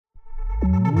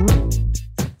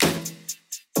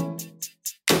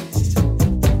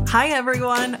Hi,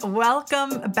 everyone.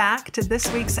 Welcome back to this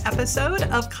week's episode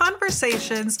of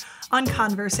Conversations on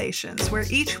Conversations, where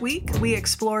each week we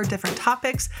explore different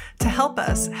topics to help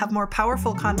us have more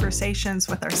powerful conversations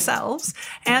with ourselves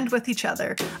and with each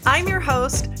other. I'm your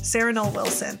host, Sarah Noel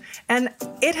Wilson, and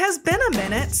it has been a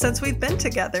minute since we've been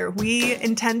together. We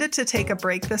intended to take a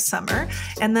break this summer,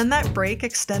 and then that break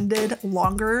extended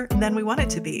longer than we wanted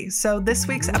to be. So this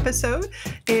week's episode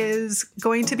is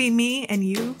going to be me and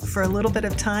you for a little bit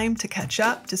of time to catch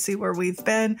up, to see where we've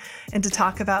been, and to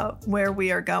talk about where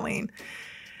we are going.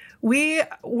 We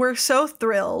were so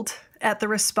thrilled at the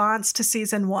response to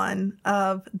season 1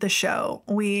 of the show.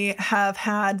 We have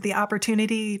had the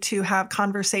opportunity to have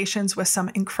conversations with some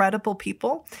incredible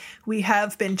people. We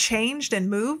have been changed and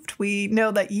moved. We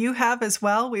know that you have as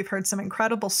well. We've heard some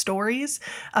incredible stories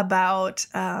about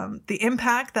the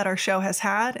impact that our show has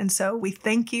had. And so we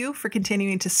thank you for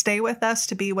continuing to stay with us,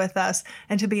 to be with us,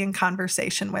 and to be in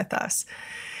conversation with us.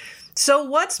 So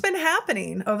what's been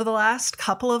happening over the last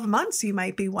couple of months? You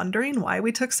might be wondering why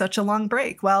we took such a long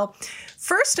break. Well,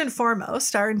 first and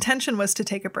foremost, our intention was to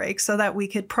take a break so that we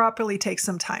could properly take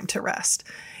some time to rest.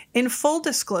 In full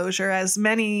disclosure, as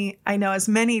many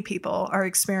people are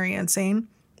experiencing,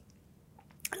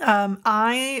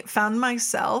 I found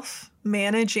myself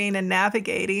managing and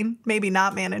navigating, maybe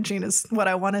not managing is what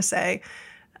I want to say,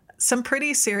 some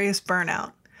pretty serious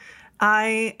burnout.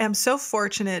 I am so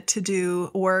fortunate to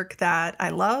do work that I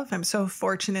love. I'm so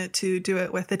fortunate to do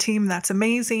it with a team that's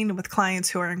amazing, with clients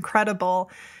who are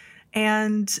incredible.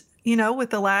 And,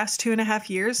 with the last 2.5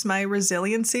 years, my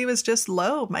resiliency was just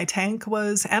low. My tank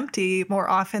was empty more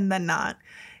often than not.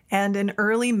 And in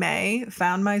early May,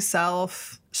 found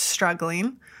myself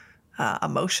struggling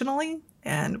emotionally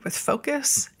and with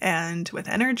focus and with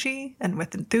energy and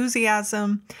with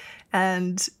enthusiasm.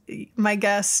 And my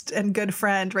guest and good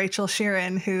friend, Rachel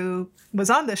Sheeran, who was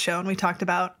on this show and we talked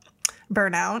about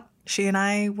burnout, she and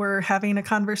I were having a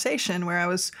conversation where I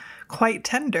was quite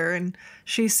tender, and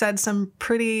she said some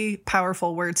pretty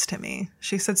powerful words to me.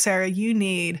 She said, Sarah, you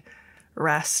need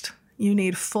rest. You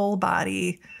need full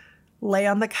body, lay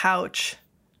on the couch,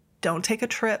 don't take a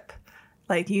trip.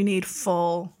 You need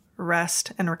full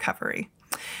rest and recovery.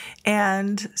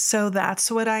 And so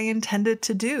that's what I intended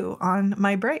to do on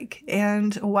my break.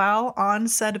 And while on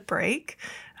said break,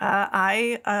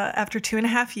 I, after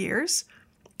 2.5 years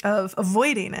of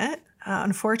avoiding it,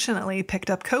 unfortunately picked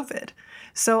up COVID.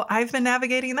 So I've been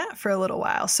navigating that for a little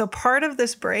while. So part of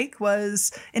this break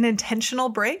was an intentional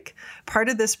break. Part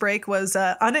of this break was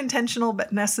an unintentional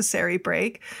but necessary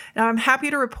break. Now I'm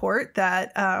happy to report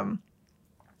that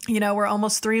we're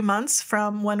almost 3 months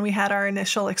from when we had our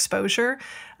initial exposure.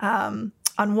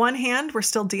 On one hand, we're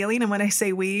still dealing, and when I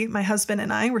say we, my husband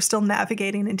and I, we're still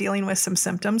navigating and dealing with some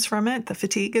symptoms from it. The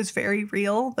fatigue is very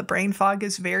real. The brain fog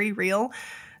is very real.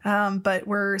 But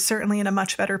we're certainly in a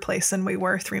much better place than we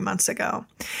were 3 months ago.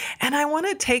 And I want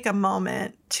to take a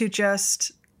moment to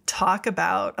just talk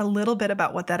about a little bit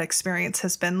about what that experience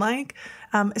has been like,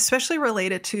 especially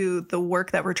related to the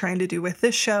work that we're trying to do with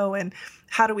this show, and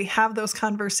how do we have those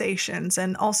conversations,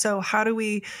 and also how do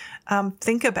we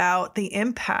think about the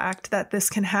impact that this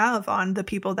can have on the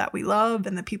people that we love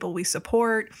and the people we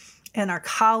support and our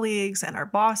colleagues and our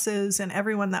bosses and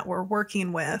everyone that we're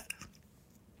working with.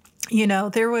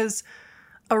 There was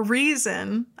a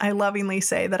reason, I lovingly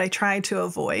say, that I tried to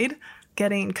avoid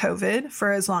getting COVID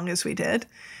for as long as we did.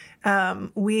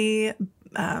 We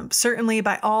certainly,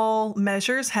 by all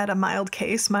measures, had a mild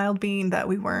case, mild being that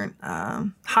we weren't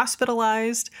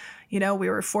hospitalized. We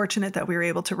were fortunate that we were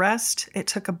able to rest. It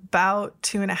took about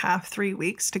 2.5, 3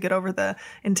 weeks to get over the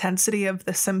intensity of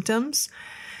the symptoms.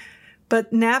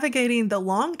 But navigating the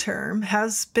long term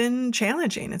has been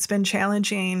challenging. It's been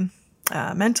challenging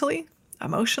mentally,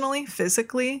 emotionally,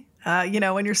 physically.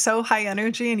 When you're so high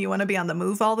energy and you want to be on the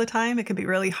move all the time, it can be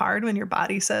really hard when your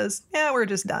body says, yeah, we're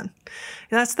just done.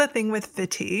 And that's the thing with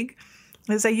fatigue,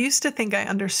 is I used to think I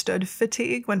understood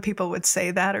fatigue when people would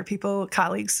say that, or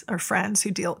colleagues or friends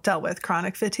who dealt with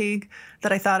chronic fatigue,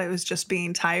 that I thought it was just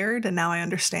being tired. And now I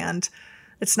understand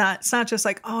it's not just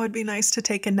like, oh, it'd be nice to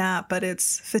take a nap, but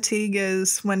fatigue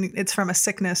is when it's from a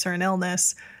sickness or an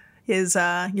illness, is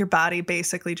your body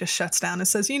basically just shuts down and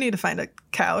says, you need to find a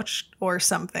couch or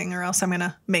something, or else I'm going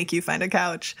to make you find a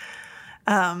couch.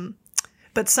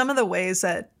 But some of the ways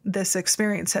that this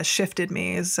experience has shifted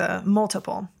me is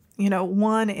multiple.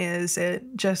 One is it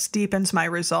just deepens my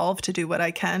resolve to do what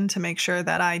I can to make sure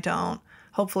that I don't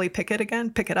hopefully pick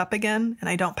it up again, and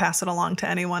I don't pass it along to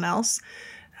anyone else.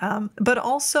 But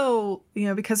also,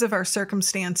 because of our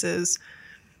circumstances,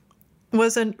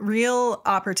 was a real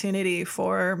opportunity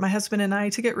for my husband and I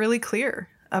to get really clear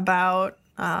about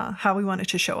how we wanted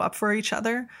to show up for each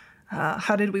other.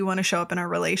 How did we want to show up in our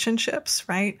relationships,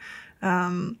 right?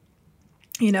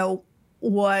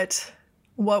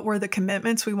 What were the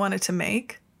commitments we wanted to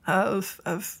make of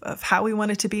how we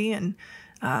wanted to be and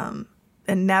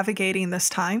navigating this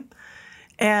time.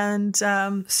 And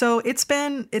so it's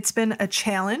been a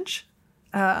challenge,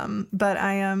 but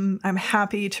I'm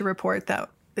happy to report that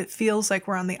it feels like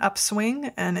we're on the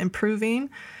upswing and improving.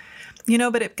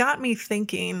 But it got me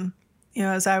thinking,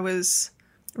 as I was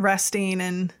resting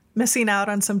and missing out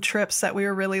on some trips that we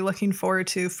were really looking forward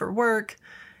to for work,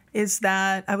 is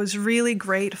that I was really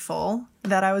grateful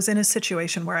that I was in a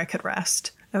situation where I could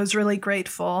rest. I was really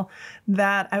grateful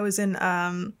that I was in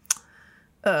a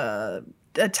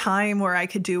time where I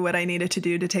could do what I needed to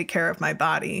do to take care of my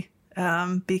body,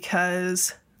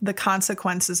 because the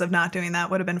consequences of not doing that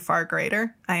would have been far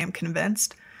greater, I am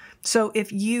convinced. So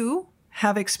if you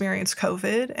have experienced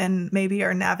COVID and maybe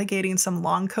are navigating some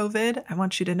long COVID, I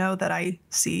want you to know that I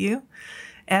see you.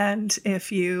 And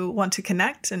if you want to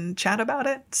connect and chat about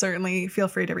it, certainly feel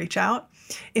free to reach out.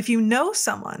 If you know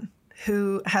someone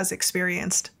who has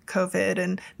experienced COVID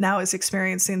and now is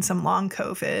experiencing some long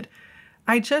COVID,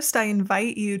 I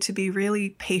invite you to be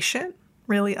really patient,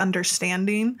 really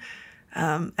understanding.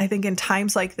 I think in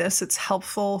times like this, it's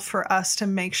helpful for us to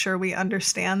make sure we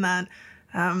understand that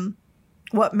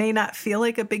what may not feel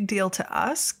like a big deal to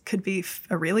us could be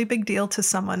a really big deal to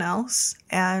someone else.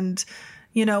 And,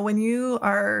 when you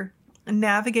are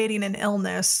navigating an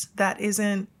illness that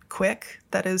isn't quick,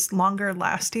 that is longer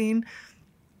lasting,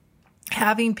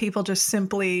 having people just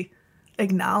simply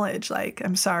acknowledge, like,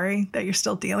 I'm sorry that you're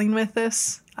still dealing with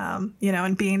this,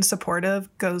 and being supportive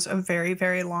goes a very,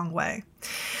 very long way.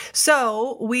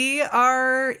 So we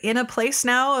are in a place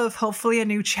now of hopefully a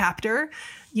new chapter.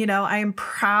 I am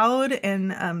proud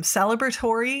and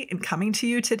celebratory in coming to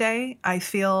you today. I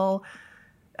feel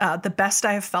the best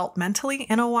I have felt mentally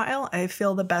in a while. I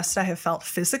feel the best I have felt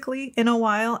physically in a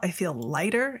while. I feel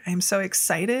lighter. I'm so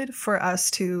excited for us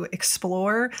to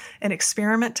explore and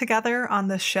experiment together on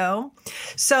this show.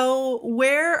 So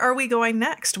where are we going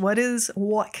next? What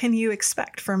can you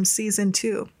expect from season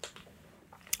 2?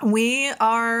 We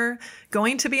are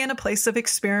going to be in a place of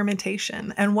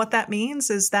experimentation. And what that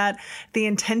means is that the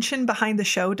intention behind the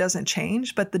show doesn't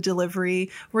change, but the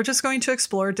delivery, we're just going to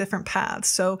explore different paths.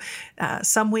 So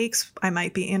some weeks I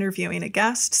might be interviewing a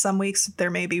guest. Some weeks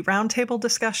there may be roundtable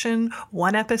discussion.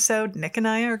 One episode, Nick and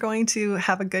I are going to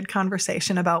have a good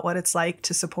conversation about what it's like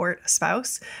to support a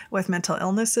spouse with mental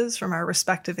illnesses from our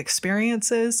respective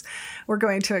experiences. We're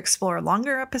going to explore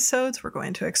longer episodes. We're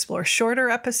going to explore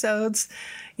shorter episodes.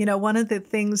 One of the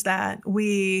things that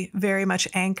we very much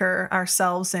anchor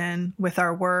ourselves in with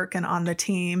our work and on the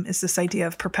team is this idea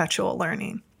of perpetual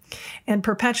learning. And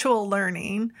perpetual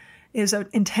learning is an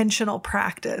intentional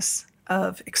practice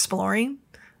of exploring,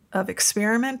 of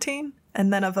experimenting,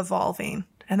 and then of evolving.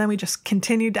 And then we just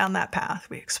continue down that path.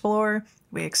 We explore,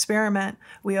 we experiment,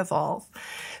 we evolve.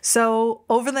 So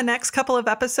over the next couple of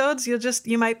episodes,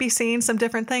 you might be seeing some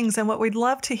different things. And what we'd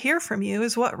love to hear from you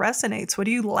is what resonates. What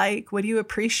do you like? What do you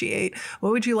appreciate?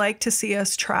 What would you like to see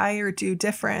us try or do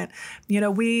different?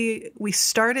 We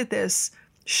started this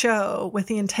show with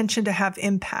the intention to have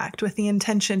impact, with the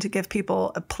intention to give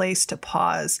people a place to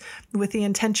pause, with the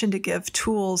intention to give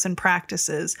tools and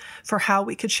practices for how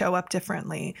we could show up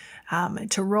differently,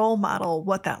 to role model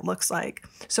what that looks like.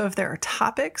 So if there are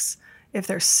topics, if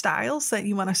there's styles that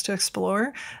you want us to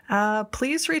explore,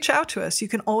 please reach out to us. You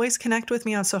can always connect with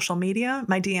me on social media.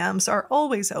 My DMs are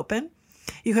always open.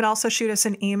 You can also shoot us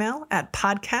an email at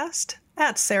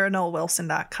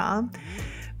podcast@sarahnoelwilson.com.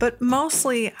 But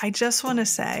mostly, I just want to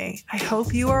say, I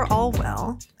hope you are all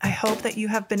well. I hope that you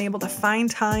have been able to find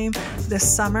time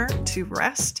this summer to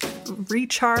rest,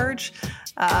 recharge,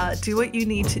 do what you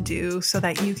need to do so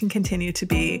that you can continue to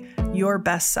be your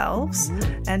best selves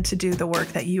and to do the work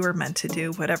that you are meant to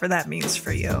do, whatever that means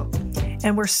for you.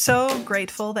 And we're so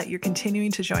grateful that you're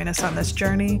continuing to join us on this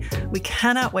journey. We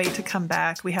cannot wait to come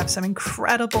back. We have some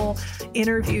incredible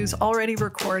interviews already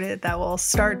recorded that will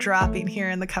start dropping here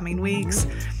in the coming weeks.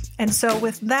 And so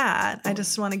with that, I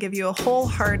just want to give you a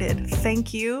wholehearted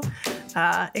thank you.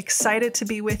 Excited to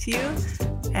be with you.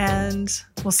 And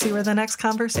we'll see where the next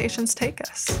conversations take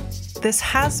us. This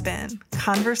has been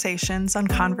Conversations on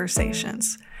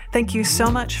Conversations. Thank you so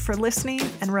much for listening.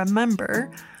 And remember,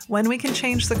 when we can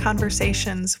change the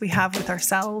conversations we have with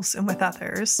ourselves and with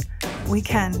others, we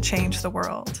can change the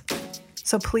world.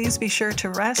 So please be sure to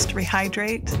rest,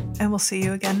 rehydrate, and we'll see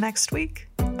you again next week.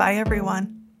 Bye,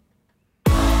 everyone.